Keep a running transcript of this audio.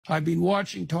I've been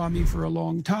watching Tommy for a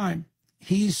long time.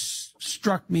 He's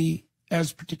struck me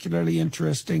as particularly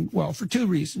interesting, well, for two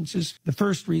reasons. The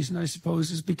first reason, I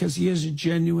suppose, is because he is a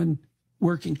genuine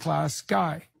working class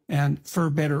guy, and for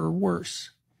better or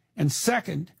worse. And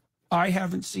second, I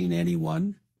haven't seen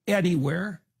anyone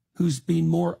anywhere who's been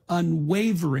more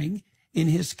unwavering in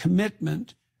his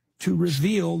commitment to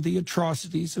reveal the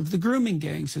atrocities of the grooming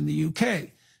gangs in the UK,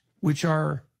 which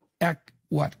are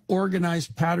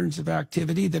organized patterns of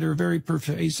activity that are very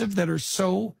pervasive, that are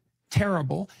so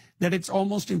terrible that it's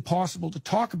almost impossible to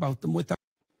talk about them without.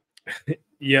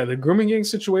 Yeah, the grooming gang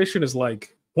situation is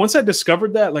like, once I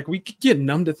discovered that, like, we could get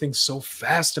numb to things so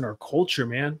fast in our culture,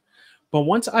 man. But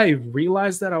once I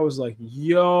realized that, I was like,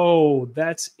 yo,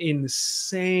 that's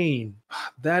insane.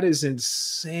 That is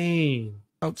insane.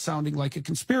 Without sounding like a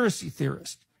conspiracy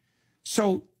theorist.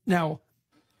 So now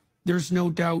there's no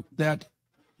doubt that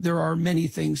there are many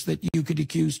things that you could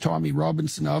accuse Tommy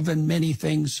Robinson of, and many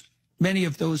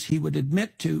of those he would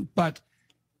admit to. But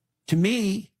to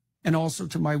me, and also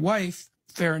to my wife,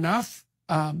 fair enough.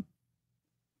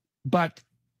 But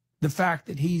the fact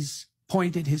that he's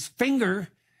pointed his finger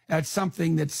at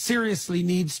something that seriously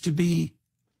needs to be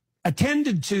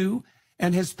attended to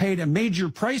and has paid a major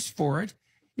price for it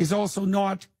is also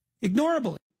not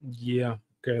ignorable. Yeah.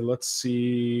 Okay, let's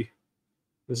see.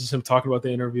 This is him talking about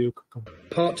the interview.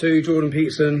 Part 2, Jordan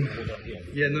Peterson.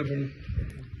 Yeah, no problem.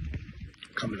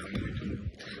 Coming up.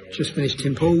 Just finished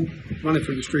Tim Pool, running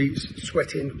through the streets,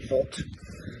 sweating, hot,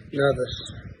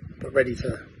 nervous, but ready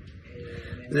to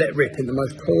let rip in the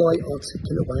most polite,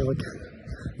 articulate way I can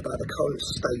about the current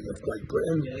state of Great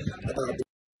Britain.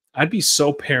 I'd be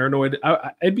so paranoid.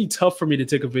 It'd be tough for me to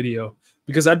take a video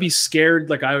because I'd be scared,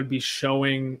 like I would be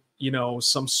showing, you know,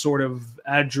 some sort of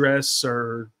address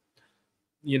or,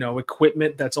 you know,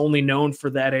 equipment that's only known for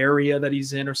that area that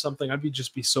he's in or something. I'd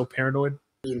just be so paranoid.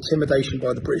 The intimidation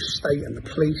by the British state and the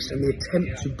police and the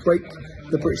attempt to break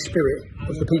the British spirit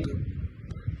of the people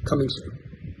coming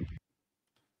soon.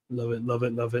 Love it, love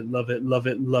it, love it, love it, love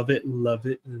it, love it, love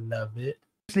it, love it.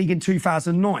 League in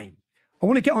 2009. I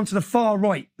want to get onto the far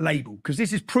right label because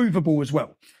this is provable as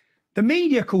well. The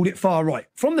media called it far right.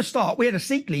 From the start, we had a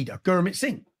Sikh leader, Gurmit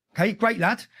Singh. Okay, great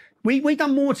lad. We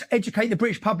done more to educate the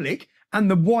British public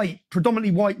and the white,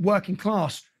 predominantly white working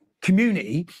class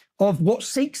community of what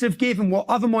Sikhs have given, what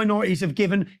other minorities have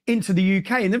given into the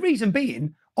UK. And the reason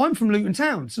being, I'm from Luton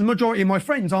Town, so the majority of my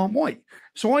friends aren't white.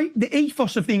 So the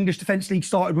ethos of the English Defence League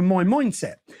started with my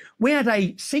mindset. We had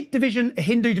a Sikh division, a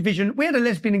Hindu division, we had a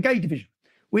lesbian and gay division.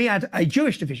 We had a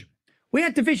Jewish division. We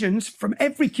had divisions from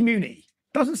every community.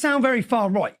 Doesn't sound very far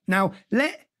right. Now,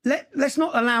 let's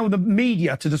not allow the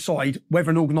media to decide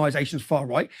whether an organisation is far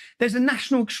right. There's a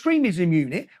national extremism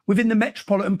unit within the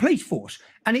Metropolitan Police Force,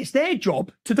 and it's their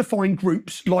job to define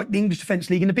groups like the English Defence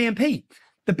League and the BNP.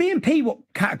 The BNP were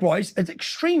categorised as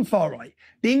extreme far right.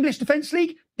 The English Defence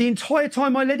League, the entire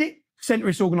time I led it,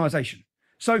 centrist organisation.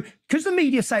 So because the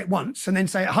media say it once and then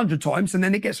say it 100 times and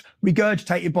then it gets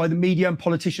regurgitated by the media and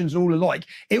politicians and all alike,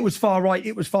 it was far right,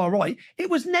 it was far right. It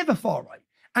was never far right.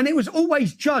 And it was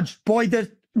always judged by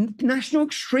the national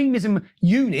extremism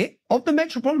unit of the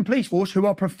Metropolitan Police Force, who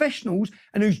are professionals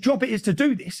and whose job it is to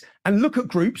do this and look at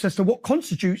groups as to what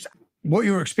constitutes. What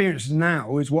you're experiencing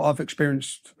now is what I've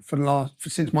experienced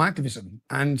since my activism.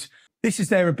 And this is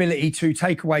their ability to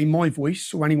take away my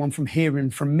voice or anyone from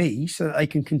hearing from me so that they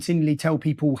can continually tell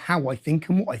people how I think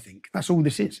and what I think. That's all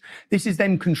this is. This is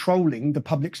them controlling the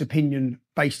public's opinion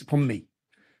based upon me.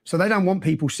 So they don't want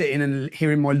people sitting and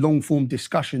hearing my long form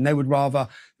discussion. They would rather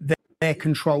their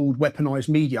controlled, weaponized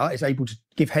media is able to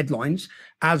give headlines,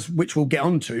 which we'll get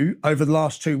onto over the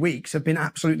last 2 weeks, have been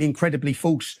absolutely incredibly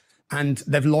false. And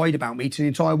they've lied about me to the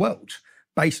entire world,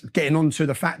 getting on to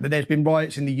the fact that there's been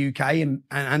riots in the UK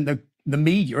and the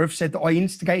media have said that I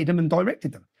instigated them and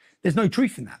directed them. There's no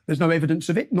truth in that. There's no evidence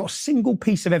of it, not a single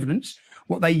piece of evidence.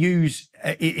 What they use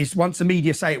is once the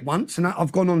media say it once, and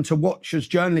I've gone on to watch as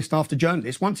journalist after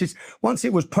journalist. Once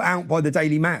it was put out by the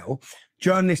Daily Mail,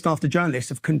 journalist after journalist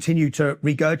have continued to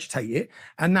regurgitate it.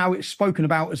 And now it's spoken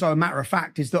about as though a matter of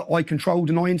fact is that I controlled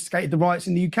and I instigated the riots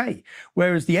in the UK.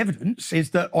 Whereas the evidence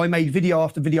is that I made video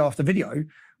after video after video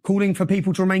calling for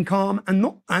people to remain calm and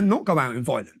not go out in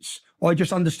violence. I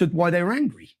just understood why they were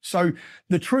angry. So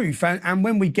the truth, and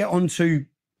when we get onto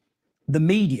the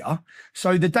media,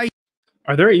 so the day.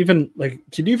 Are there even, like,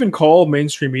 can you even call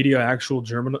mainstream media actual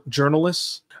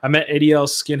journalists? I met ADL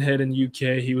Skinhead in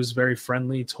UK. He was very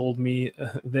friendly, told me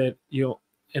that, you know,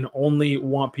 and only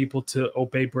want people to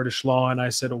obey British law. And I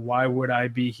said, why would I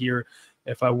be here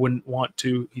if I wouldn't want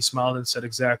to? He smiled and said,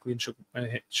 exactly, and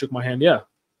shook my hand. Yeah,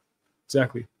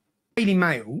 exactly. Daily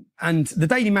Mail, and the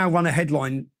Daily Mail run a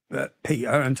headline, Peter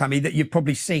and Tammy, that you've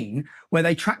probably seen, where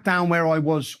they tracked down where I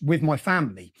was with my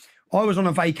family. I was on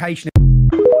a vacation.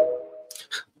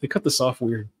 They cut this off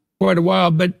weird. Quite a while,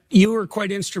 but you were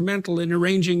quite instrumental in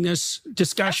arranging this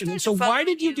discussion. So why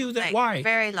did you do that? Like, why?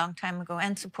 Very long time ago,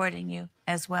 and supporting you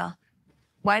as well.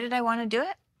 Why did I want to do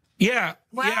it? Yeah,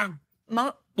 Well,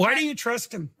 yeah. Why do you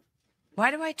trust him?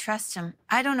 Why do I trust him?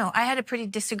 I don't know. I had a pretty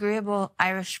disagreeable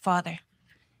Irish father,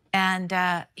 and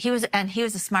he was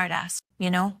a smart ass, you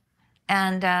know.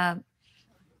 And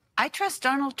I trust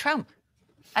Donald Trump.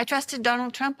 I trusted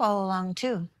Donald Trump all along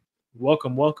too.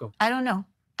 Welcome, welcome. I don't know.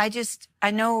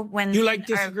 I know when You like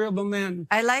disagreeable men.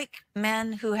 I like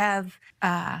men who have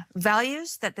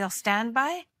values that they'll stand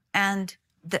by, and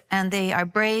they are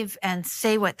brave and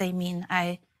say what they mean.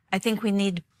 I think we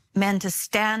need men to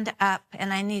stand up,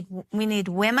 and we need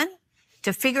women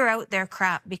to figure out their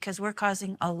crap, because we're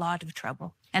causing a lot of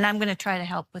trouble. And I'm going to try to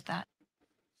help with that.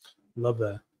 Love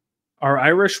that. Are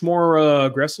Irish more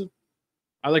aggressive?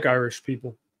 I like Irish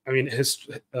people. I mean,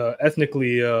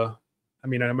 ethnically, I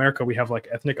mean, in America, we have like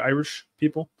ethnic Irish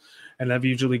people, and I've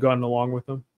usually gotten along with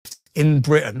them. In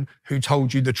Britain, who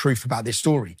told you the truth about this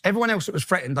story. Everyone else that was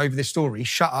threatened over this story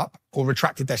shut up or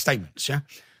retracted their statements, yeah?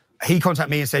 He contacted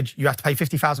me and said, you have to pay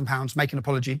 £50,000, make an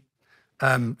apology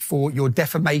for your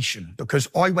defamation, because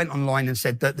I went online and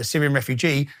said that the Syrian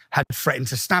refugee had threatened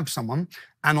to stab someone,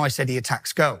 and I said he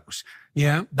attacks girls.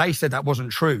 Yeah. They said that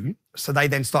wasn't true, so they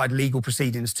then started legal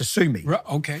proceedings to sue me.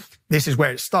 Okay. This is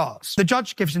where it starts. The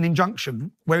judge gives an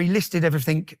injunction where he listed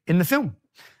everything in the film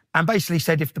and basically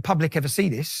said, if the public ever see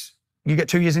this, you get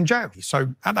 2 years in jail.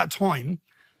 So at that time,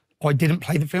 I didn't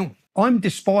play the film. I'm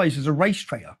despised as a race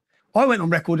traitor. I went on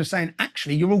record as saying,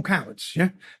 actually, you're all cowards, yeah?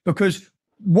 Because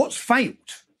what's failed,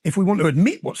 if we want to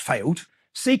admit what's failed,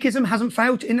 Sikhism hasn't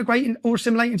failed to integrate or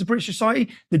assimilate into British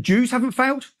society. The Jews haven't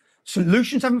failed. St.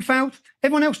 Lucians haven't failed.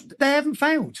 Everyone else, they haven't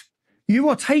failed. You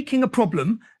are taking a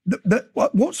problem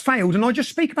what's failed, and I just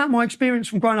speak about my experience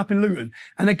from growing up in Luton.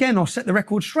 And again, I'll set the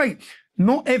record straight.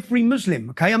 Not every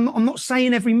Muslim, okay? I'm not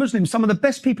saying every Muslim. Some of the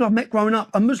best people I've met growing up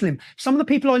are Muslim. Some of the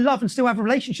people I love and still have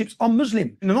relationships are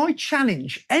Muslim. And I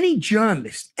challenge any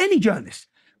journalist,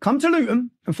 come to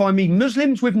Luton and find me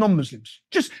Muslims with non-Muslims.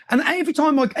 And every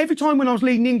time when I was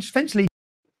leading the defense league.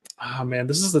 Ah, man,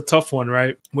 this is the tough one,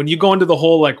 right? When you go into the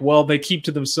whole, like, well, they keep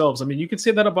to themselves. I mean, you can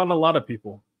say that about a lot of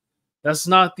people. That's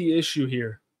not the issue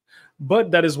here.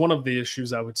 But that is one of the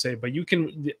issues, I would say. But you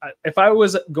can, if I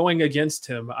was going against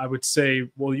him, I would say,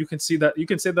 well, you can say that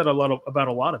about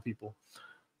a lot of people.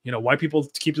 You know, white people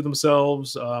keep to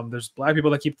themselves. There's black people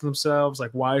that keep to themselves.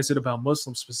 Like, why is it about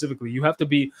Muslims specifically? You have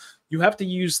to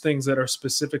use things that are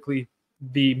specifically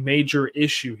the major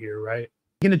issue here, right?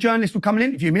 And a journalist would come and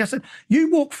interview me. I said,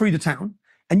 you walk through the town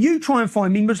and you try and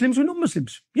find me Muslims or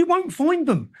non-Muslims. You won't find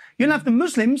them. You'll have the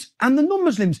Muslims and the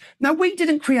non-Muslims. Now, we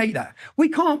didn't create that. We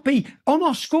can't be on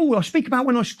our school. I speak about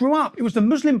when I grew up, it was the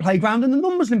Muslim playground and the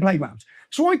non-Muslim playground.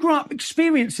 So I grew up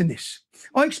experiencing this.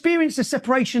 I experienced the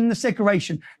separation and the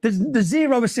segregation, the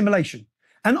zero assimilation.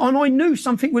 And I knew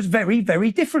something was very,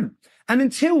 very different. And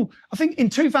until, I think in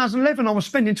 2011, I was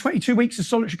spending 22 weeks of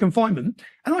solitary confinement.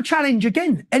 And I challenge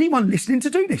again, anyone listening to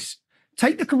do this.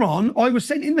 Take the Quran. I was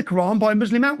sent in the Quran by a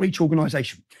Muslim outreach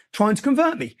organisation trying to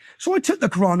convert me. So I took the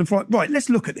Quran and thought, right, let's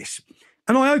look at this.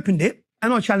 And I opened it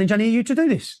and I challenge any of you to do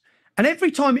this. And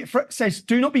every time it says,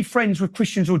 do not be friends with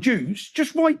Christians or Jews,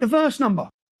 just write the verse number.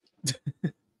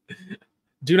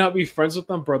 Do not be friends with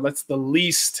them, bro. That's the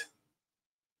least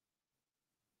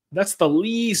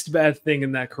bad thing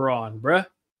in that Quran, bruh.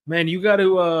 Man, you got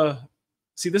to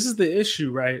see, this is the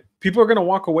issue, right? People are going to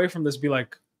walk away from this, be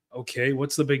like, okay,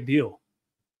 what's the big deal?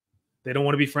 They don't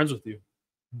want to be friends with you.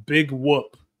 Big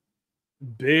whoop.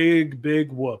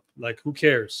 Big whoop. Like, who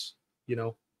cares? You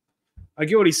know, I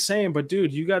get what he's saying, but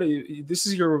dude, you got to, this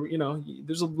is your, you know,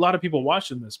 there's a lot of people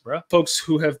watching this, bruh. Folks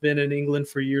who have been in England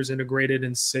for years integrated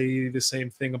and say the same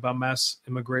thing about mass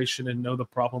immigration and know the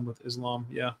problem with Islam.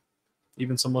 Yeah.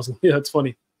 Even some Muslims. Yeah, it's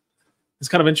funny. It's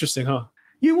kind of interesting, huh?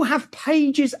 You will have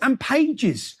pages and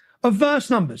pages of verse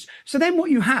numbers. So then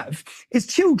what you have is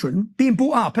children being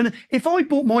brought up. And if I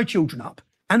brought my children up,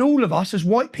 and all of us as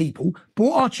white people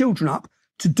brought our children up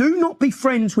to do not be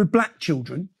friends with black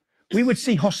children, we would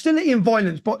see hostility and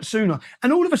violence sooner.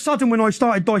 And all of a sudden, when I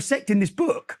started dissecting this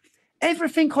book,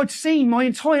 everything I'd seen my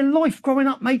entire life growing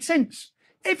up made sense.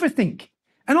 Everything.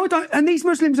 And these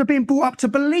Muslims are being brought up to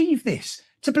believe this.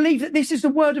 To believe that this is the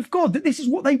word of God, that this is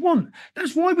what they want.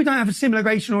 That's why we don't have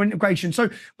assimilation or integration. So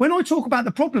when I talk about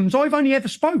the problems, I've only ever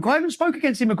spoke. I haven't spoke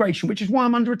against immigration, which is why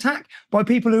I'm under attack by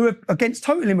people who are against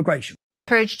total immigration.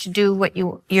 courage to do what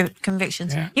your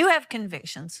convictions. Yeah. You have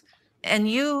convictions, and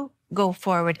you go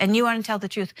forward, and you want to tell the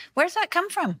truth. Where's that come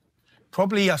from?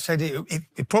 Probably I said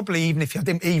it probably even if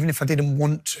I didn't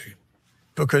want to,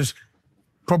 because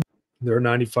there are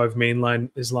 95 mainline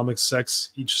Islamic sects,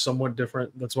 each somewhat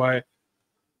different. That's why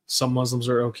some Muslims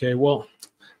are okay. Well,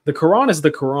 the Quran is the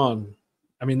Quran.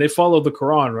 I mean, they follow the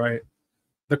Quran, right?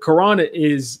 The Quran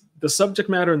is, the subject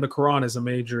matter in the Quran is a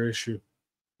major issue,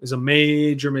 is a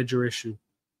major issue.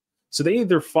 So they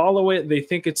either follow it, they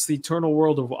think it's the eternal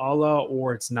world of Allah,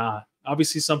 or it's not.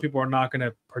 Obviously, some people are not going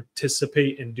to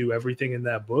participate and do everything in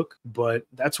that book, but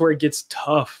that's where it gets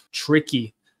tough,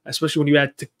 tricky. Especially when you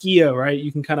add taqiyya, right?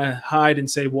 You can kind of hide and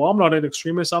say, well, I'm not an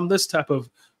extremist. I'm this type of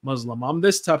Muslim. I'm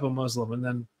this type of Muslim. And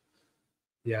then,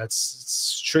 yeah,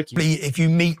 it's tricky. if you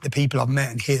meet the people I've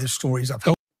met and hear the stories I've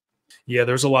heard. Yeah,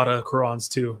 there's a lot of Qurans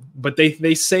too. But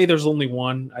they say there's only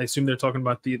one. I assume they're talking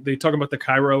about the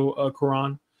Cairo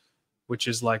Quran, which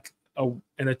is like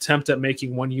an attempt at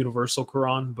making one universal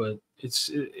Quran. But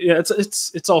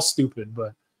it's all stupid.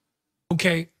 But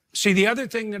okay. See, the other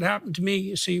thing that happened to me,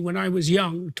 you see, when I was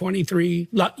young, 23,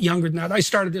 younger than that, I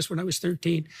started this when I was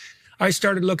 13. I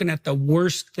started looking at the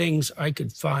worst things I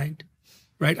could find,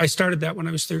 right? I started that when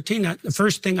I was 13. The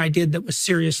first thing I did that was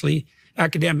seriously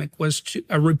academic was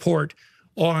a report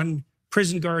on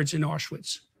prison guards in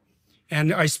Auschwitz.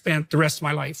 And I spent the rest of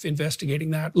my life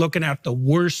investigating that, looking at the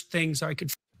worst things I could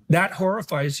find. That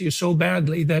horrifies you so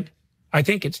badly that I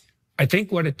think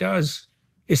what it does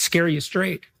is scare you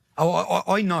straight. Oh,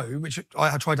 I know, which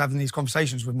I tried having these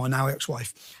conversations with my now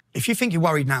ex-wife. If you think you're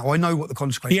worried now, I know what the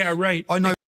consequences. Yeah, right. I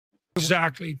know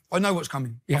exactly. I know what's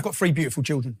coming. Yeah. I've got 3 beautiful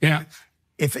children. Yeah.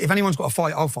 If anyone's got to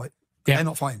fight, I'll fight. Yeah. They're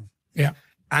not fighting. Yeah.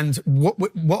 And what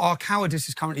our cowardice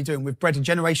is currently doing, we've bred a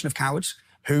generation of cowards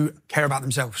who care about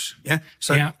themselves. Yeah.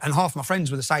 So, yeah. And half my friends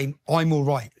were the same. I'm all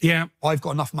right. Yeah. I've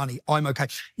got enough money. I'm okay.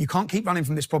 You can't keep running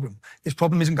from this problem. This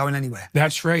problem isn't going anywhere.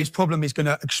 That's right. This problem is going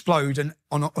to explode. And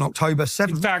on October 7th.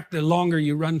 In fact, the longer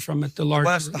you run from it, the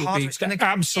larger the harder it's going to get.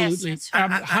 Absolutely. Yes,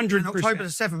 right. 100%. And October the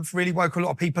 7th really woke a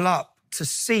lot of people up to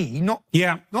see, not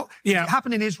it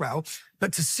happened in Israel,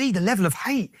 but to see the level of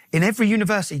hate in every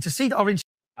university, to see that our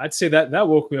I'd say that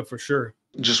woke me up for sure.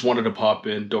 Just wanted to pop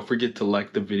in. Don't forget to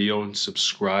like the video and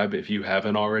subscribe if you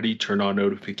haven't already. Turn on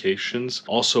notifications.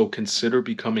 Also, consider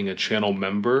becoming a channel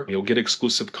member. You'll get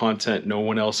exclusive content no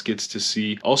one else gets to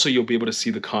see. Also, you'll be able to see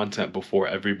the content before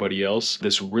everybody else.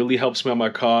 This really helps me on my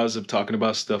cause of talking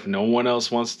about stuff no one else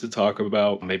wants to talk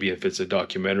about. Maybe if it's a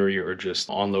documentary or just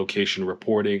on-location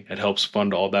reporting, it helps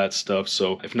fund all that stuff.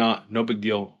 So if not, no big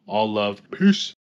deal. All love. Peace.